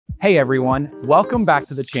Hey everyone, welcome back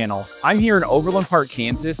to the channel. I'm here in Overland Park,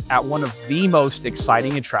 Kansas at one of the most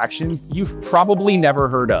exciting attractions you've probably never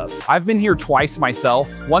heard of. I've been here twice myself,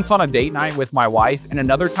 once on a date night with my wife, and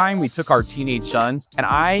another time we took our teenage sons, and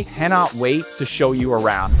I cannot wait to show you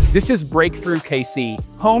around. This is BrkThrough KC,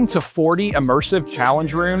 home to 40 immersive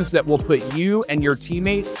challenge rooms that will put you and your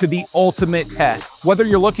teammates to the ultimate test. Whether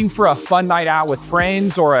you're looking for a fun night out with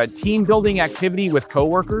friends or a team building activity with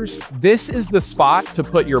coworkers, this is the spot to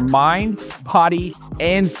put your mind, body,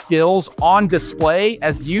 and skills on display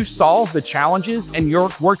as you solve the challenges and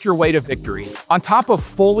work your way to victory. On top of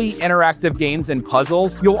fully interactive games and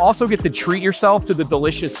puzzles, you'll also get to treat yourself to the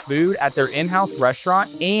delicious food at their in-house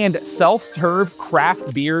restaurant and self-serve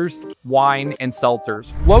craft beers, wine, and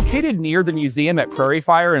seltzers. Located near the museum at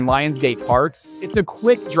Prairiefire and Lionsgate Park, it's a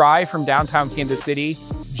quick drive from downtown Kansas City,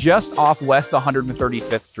 just off West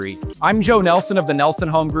 135th Street. I'm Joe Nelson of the Nelson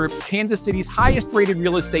Home Group, Kansas City's highest rated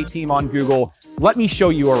real estate team on Google. Let me show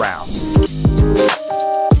you around.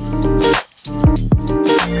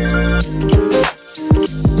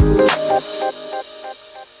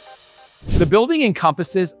 The building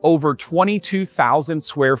encompasses over 22,000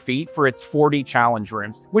 square feet for its 40 challenge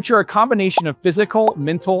rooms, which are a combination of physical,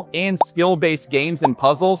 mental, and skill-based games and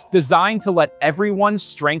puzzles designed to let everyone's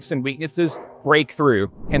strengths and weaknesses break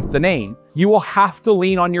through, hence the name. You will have to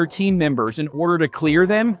lean on your team members in order to clear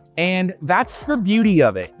them, and that's the beauty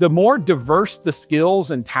of it. The more diverse the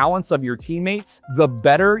skills and talents of your teammates, the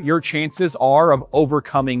better your chances are of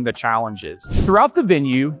overcoming the challenges. Throughout the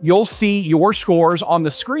venue, you'll see your scores on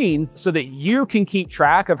the screens so that you can keep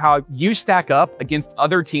track of how you stack up against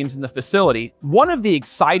other teams in the facility. One of the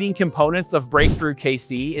exciting components of BrkThrough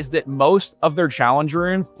KC is that most of their challenge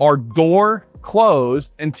rooms are door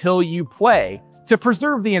closed until you play, to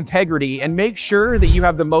preserve the integrity and make sure that you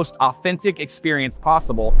have the most authentic experience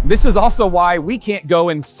possible. This is also why we can't go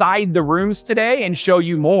inside the rooms today and show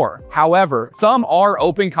you more. However, some are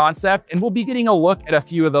open concept and we'll be getting a look at a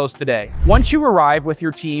few of those today. Once you arrive with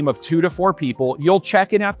your team of 2 to 4 people, you'll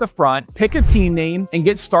check in at the front, pick a team name, and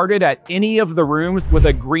get started at any of the rooms with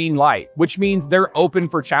a green light, which means they're open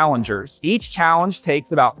for challengers. Each challenge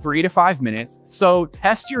takes about 3 to 5 minutes, so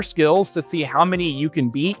test your skills to see how many you can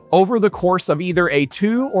beat over the course of either a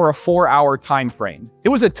 2 or a 4-hour time frame. It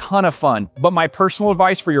was a ton of fun, but my personal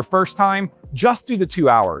advice for your first time, just do the 2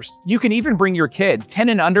 hours. You can even bring your kids. 10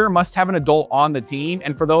 and under must have an adult on the team,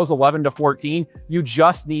 and for those 11 to 14, you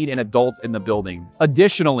just need an adult in the building.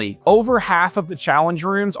 Additionally, over half of the challenge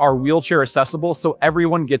rooms are wheelchair accessible, so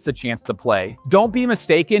everyone gets a chance to play. Don't be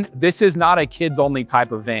mistaken, this is not a kids-only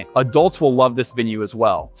type event. Adults will love this venue as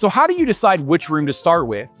well. So how do you decide which room to start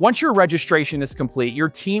with? Once your registration is complete, your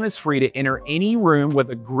team is free to enter any room with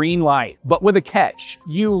a green light, but with a catch.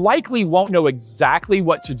 You likely won't know exactly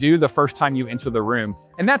what to do the first time you enter the room,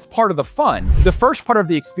 and that's part of the fun. The first part of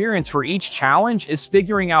the experience for each challenge is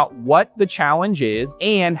figuring out what the challenge is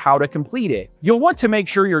and how to complete it. You'll want to make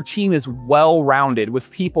sure your team is well-rounded with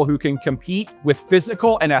people who can compete with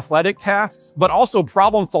physical and athletic tasks, but also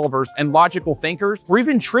problem solvers and logical thinkers, or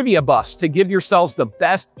even trivia buffs to give yourselves the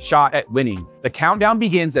best shot at winning. The countdown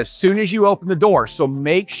begins as soon as you open the door, so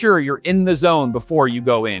make sure you're in the zone before you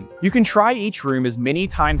go in. You can try each room as many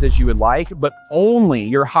times as you would like, but only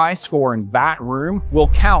your high score in that room will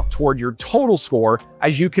count toward your total score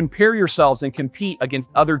as you compare yourselves and compete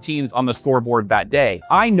against other teams on the scoreboard that day.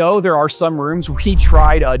 I know there are some rooms we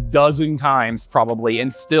tried a dozen times probably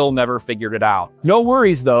and still never figured it out. No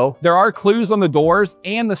worries though, there are clues on the doors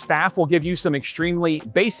and the staff will give you some extremely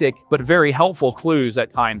basic but very helpful clues at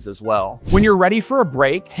times as well. When you're ready for a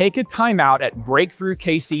break, take a time out at BrkThrough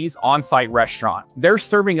KC's on-site restaurant. They're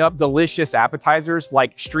serving up delicious appetizers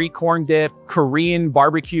like street corn dip, Korean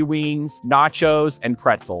barbecue wings, nachos, and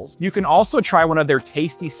pretzels. You can also try one of their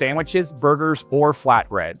tasty sandwiches, burgers, or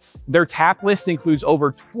flatbreads. Their tap list includes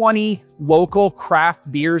over 20 local craft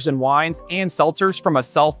beers and wines and seltzers from a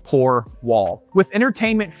self-pour wall. With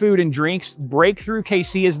entertainment, food, and drinks, BrkThrough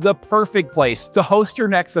KC is the perfect place to host your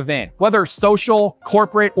next event, whether social,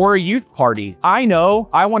 corporate, or a youth party. I know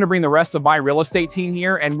I want to bring the rest of my real estate team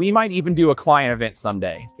here, and we might even do a client event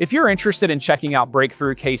someday. If you're interested in checking out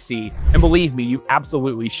BrkThrough KC, and believe me, you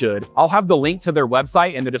absolutely should, I'll have the link to their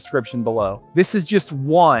website in the description below. This is just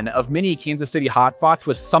one of many Kansas City hotspots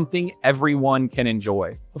with something everyone can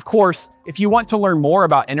enjoy. Of course, if you want to learn more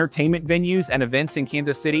about entertainment venues and events in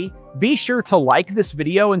Kansas City, be sure to like this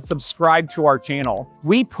video and subscribe to our channel.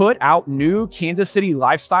 We put out new Kansas City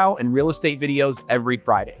lifestyle and real estate videos every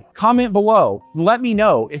Friday. Comment below and let me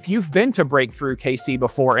know if you've been to BrkThrough KC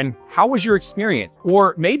before and how was your experience?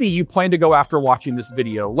 Or maybe you plan to go after watching this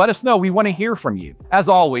video. Let us know. We want to hear from you. As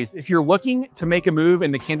always, if you're looking to make a move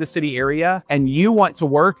in the Kansas City area and you want to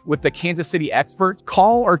work with the Kansas City experts,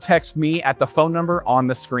 call or text me at the phone number on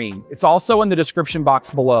the screen. It's also in the description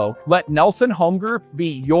box below. Let Nelson Home Group be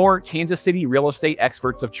your Kansas City real estate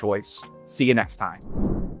experts of choice. See you next time.